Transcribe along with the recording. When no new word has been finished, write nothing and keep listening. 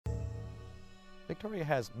Victoria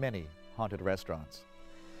has many haunted restaurants,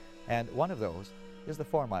 and one of those is the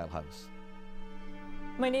 4 Mile House.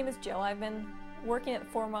 My name is Jill. I've been working at the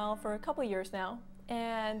 4 Mile for a couple years now,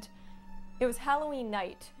 and it was Halloween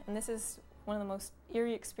night, and this is one of the most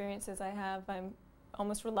eerie experiences I have. I'm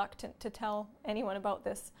almost reluctant to tell anyone about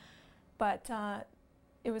this, but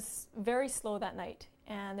it was very slow that night,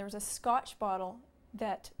 and there was a Scotch bottle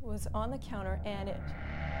that was on the counter, and it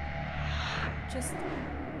just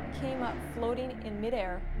came up floating in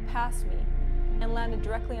midair past me and landed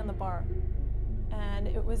directly on the bar. And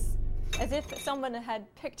it was as if someone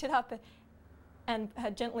had picked it up and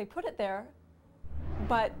had gently put it there,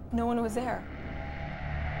 but no one was there.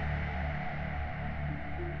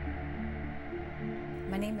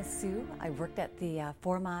 My name is Sue. I worked at the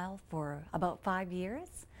 4 Mile for about 5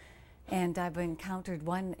 years, and I've encountered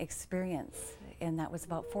one experience, and that was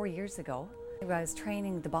about 4 years ago. I was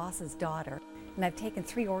training the boss's daughter, and I've taken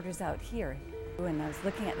 3 orders out here, and I was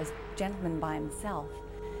looking at this gentleman by himself,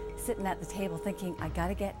 sitting at the table thinking, I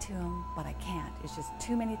gotta get to him, but I can't. It's just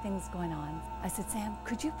too many things going on. I said, Sam,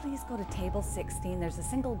 could you please go to table 16? There's a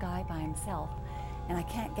single guy by himself, and I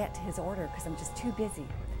can't get to his order because I'm just too busy.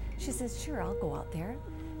 She says, sure, I'll go out there.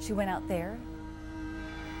 She went out there.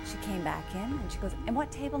 She came back in, and she goes, and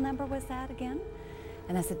what table number was that again?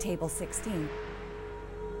 And I said, table 16.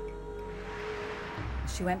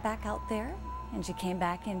 She went back out there, and she came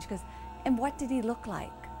back in. She goes, and what did he look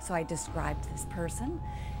like? So I described this person,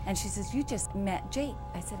 and she says, you just met Jake.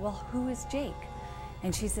 I said, well, who is Jake?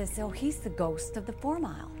 And she says, oh, he's the ghost of the 4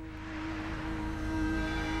 Mile.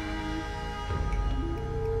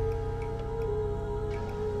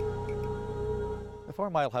 The 4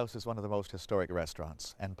 Mile House is one of the most historic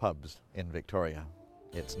restaurants and pubs in Victoria.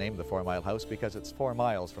 It's named the 4 Mile House because it's 4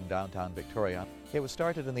 miles from downtown Victoria. It was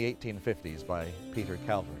started in the 1850s by Peter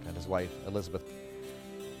Calvert and his wife Elizabeth.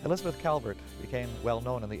 Elizabeth Calvert became well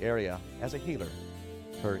known in the area as a healer.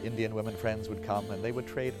 Her Indian women friends would come and they would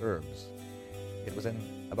trade herbs. It was in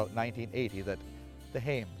about 1980 that the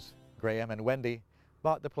Hames, Graham and Wendy,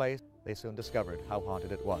 bought the place. They soon discovered how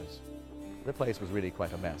haunted it was. The place was really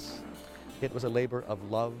quite a mess. It was a labor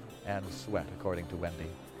of love and sweat, according to Wendy.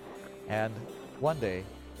 And one day,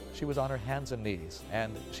 she was on her hands and knees,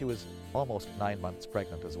 and she was almost 9 months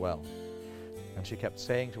pregnant as well. And she kept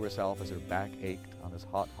saying to herself as her back ached on this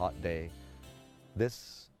hot, hot day,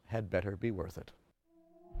 this had better be worth it.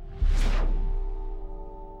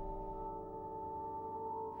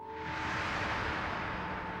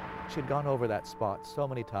 She'd gone over that spot so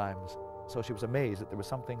many times, so she was amazed that there was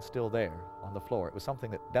something still there on the floor. It was something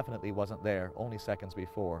that definitely wasn't there only seconds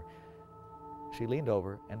before. She leaned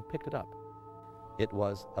over and picked it up. It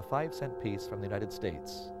was a 5-cent piece from the United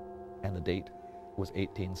States, and the date was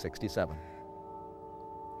 1867.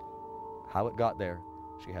 How it got there,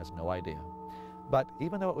 she has no idea. But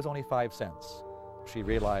even though it was only 5 cents, she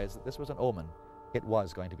realized that this was an omen. It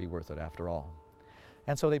was going to be worth it after all.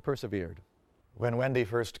 And so they persevered. When Wendy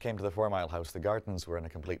first came to the 4 Mile House, the gardens were in a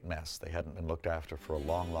complete mess. They hadn't been looked after for a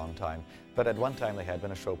long, long time. But at one time, they had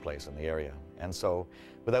been a showplace in the area. And so,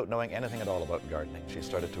 without knowing anything at all about gardening, she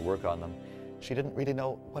started to work on them. She didn't really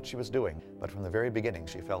know what she was doing, but from the very beginning,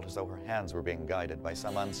 she felt as though her hands were being guided by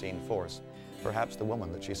some unseen force. Perhaps the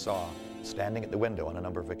woman that she saw standing at the window on a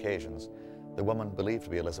number of occasions, the woman believed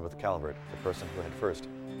to be Elizabeth Calvert, the person who had first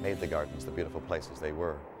made the gardens the beautiful places they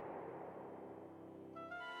were.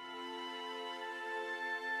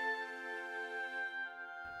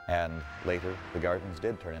 And later, the gardens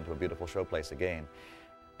did turn into a beautiful showplace again.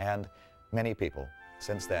 And many people,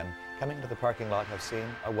 since then, coming to the parking lot have seen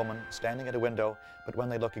a woman standing at a window, but when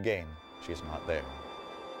they look again, she's not there.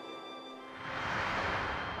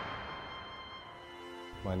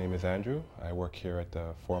 My name is Andrew. I work here at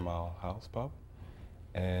the 4 Mile House pub.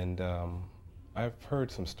 And I've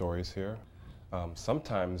heard some stories here.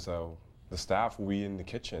 Sometimes the staff will be in the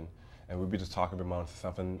kitchen and we'll be just talking about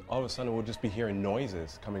stuff, and all of a sudden we'll just be hearing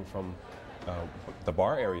noises coming from the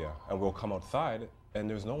bar area, and we'll come outside and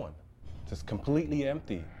there's no one. Just completely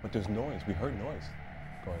empty, but there's noise. We heard noise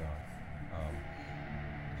going on.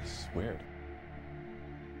 It's weird.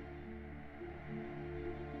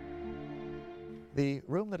 The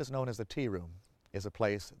room that is known as the tea room is a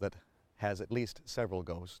place that has at least several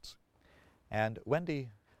ghosts. And Wendy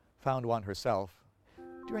found one herself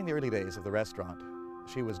during the early days of the restaurant.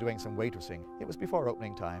 She was doing some waitressing. It was before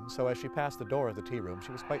opening time, so as she passed the door of the tea room,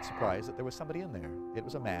 she was quite surprised that there was somebody in there. It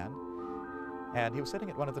was a man, and he was sitting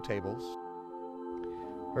at one of the tables.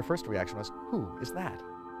 Her first reaction was, "Who is that?"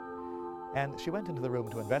 And she went into the room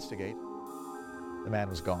to investigate. The man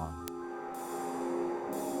was gone.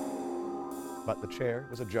 But the chair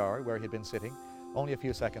was ajar where he had been sitting only a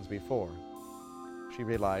few seconds before. she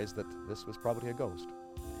realized that this was probably a ghost.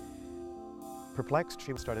 Perplexed,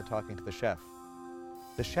 she started talking to the chef.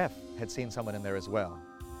 The chef had seen someone in there as well.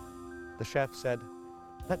 The chef said,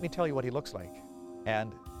 "Let me tell you what he looks like."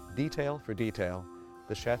 And detail for detail,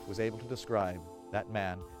 the chef was able to describe that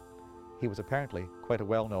man. He was apparently quite a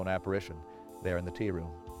well-known apparition there in the tea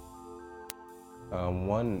room.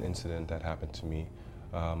 One incident that happened to me,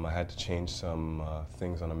 I had to change some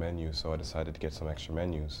things on a menu, so I decided to get some extra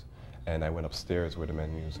menus. And I went upstairs where the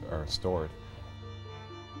menus are stored.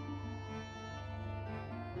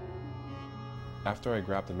 After I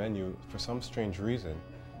grabbed the menu, for some strange reason,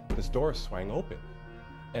 this door swang open.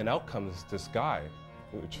 And out comes this guy,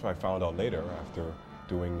 which I found out later after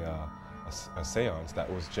doing a seance,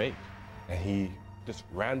 that was Jake. And he just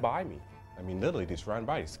ran by me. I mean, literally just ran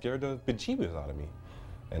by. He scared the bejeebers out of me.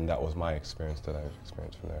 And that was my experience that I've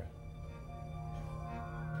experienced from there.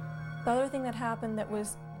 The other thing that happened that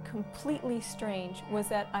was completely strange was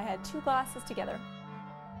that I had two glasses together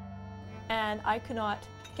and I could not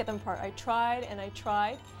get them apart. I tried and I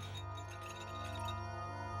tried.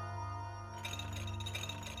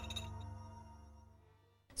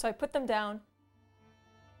 So I put them down.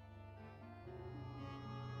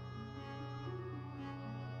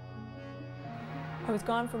 I was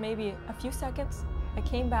gone for maybe a few seconds. I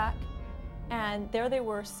came back and there they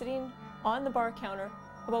were sitting on the bar counter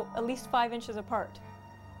about at least 5 inches apart.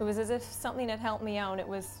 It was as if something had helped me out. It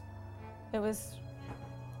was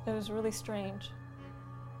really strange.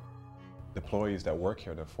 The employees that work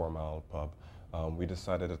here at the 4 Mile Pub, we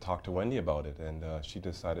decided to talk to Wendy about it, and she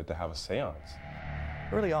decided to have a seance.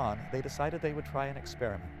 Early on, they decided they would try an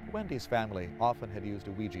experiment. Wendy's family often had used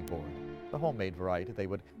a Ouija board, the homemade variety. They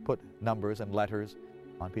would put numbers and letters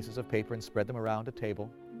on pieces of paper and spread them around a table,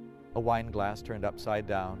 a wine glass turned upside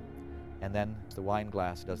down, and then the wine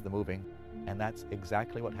glass does the moving. And that's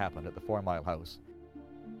exactly what happened at the 4 Mile House.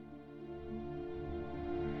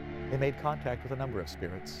 They made contact with a number of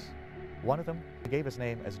spirits. One of them gave his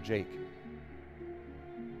name as Jake.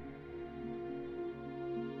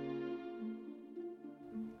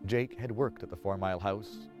 Jake had worked at the 4 Mile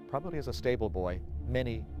House, probably as a stable boy,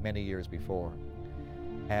 many, many years before.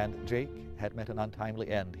 And Jake had met an untimely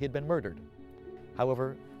end. He had been murdered.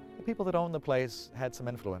 However, the people that owned the place had some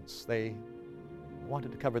influence. They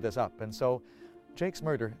wanted to cover this up, and so Jake's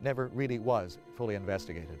murder never really was fully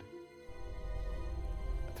investigated.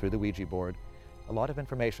 Through the Ouija board, a lot of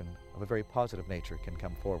information of a very positive nature can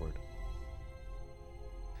come forward.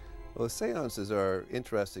 Well, the seances are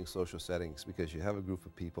interesting social settings because you have a group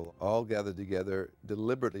of people all gathered together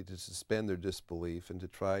deliberately to suspend their disbelief and to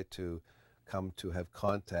try to come to have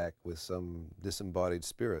contact with some disembodied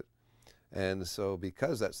spirit. And so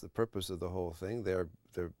because that's the purpose of the whole thing, they're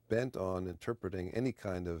bent on interpreting any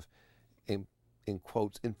kind of, in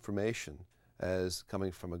quotes, information as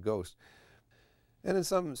coming from a ghost. And in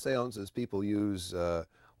some seances, people use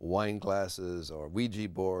wine glasses or Ouija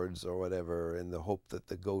boards or whatever in the hope that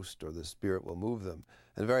the ghost or the spirit will move them.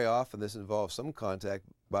 And very often this involves some contact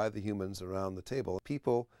by the humans around the table.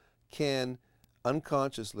 People can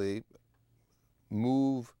unconsciously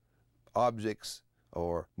move objects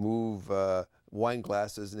or move wine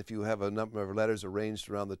glasses, and if you have a number of letters arranged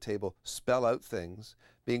around the table, spell out things,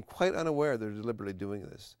 being quite unaware they're deliberately doing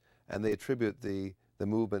this. And they attribute the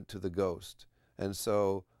movement to the ghost. And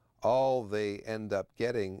so all they end up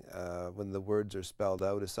getting when the words are spelled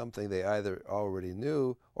out is something they either already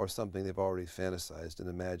knew or something they've already fantasized and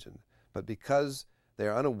imagined. But because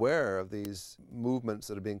they're unaware of these movements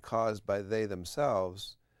that are being caused by they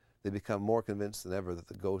themselves, they become more convinced than ever that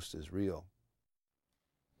the ghost is real.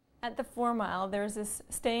 At the 4 Mile, there's this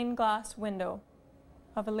stained glass window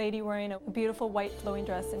of a lady wearing a beautiful white flowing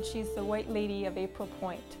dress, and she's the White Lady of April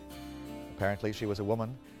Point. Apparently she was a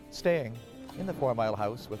woman staying in the 4 Mile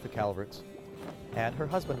House with the Calverts, and her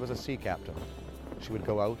husband was a sea captain. She would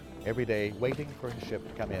go out every day waiting for his ship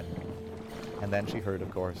to come in. And then she heard,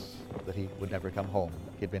 of course, that he would never come home.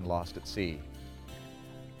 He'd been lost at sea.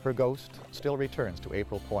 Her ghost still returns to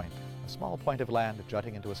April Point, a small point of land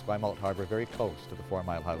jutting into a Esquimalt harbor very close to the 4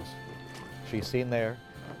 Mile House. She's seen there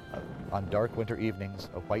on dark winter evenings,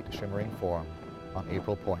 a white shimmering form on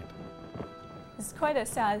April Point. It's quite a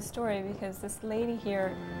sad story because this lady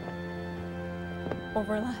here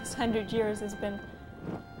over the last 100 years has been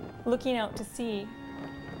looking out to sea,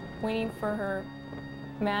 waiting for her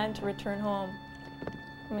man to return home.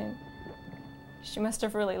 I mean, she must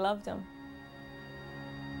have really loved him.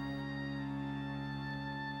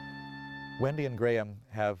 Wendy and Graham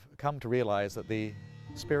have come to realize that the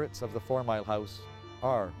spirits of the 4 Mile House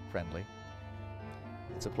are friendly.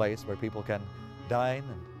 It's a place where people can dine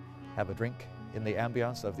and have a drink in the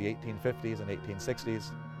ambience of the 1850s and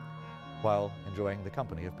 1860s while enjoying the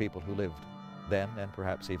company of people who lived then and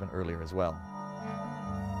perhaps even earlier as well.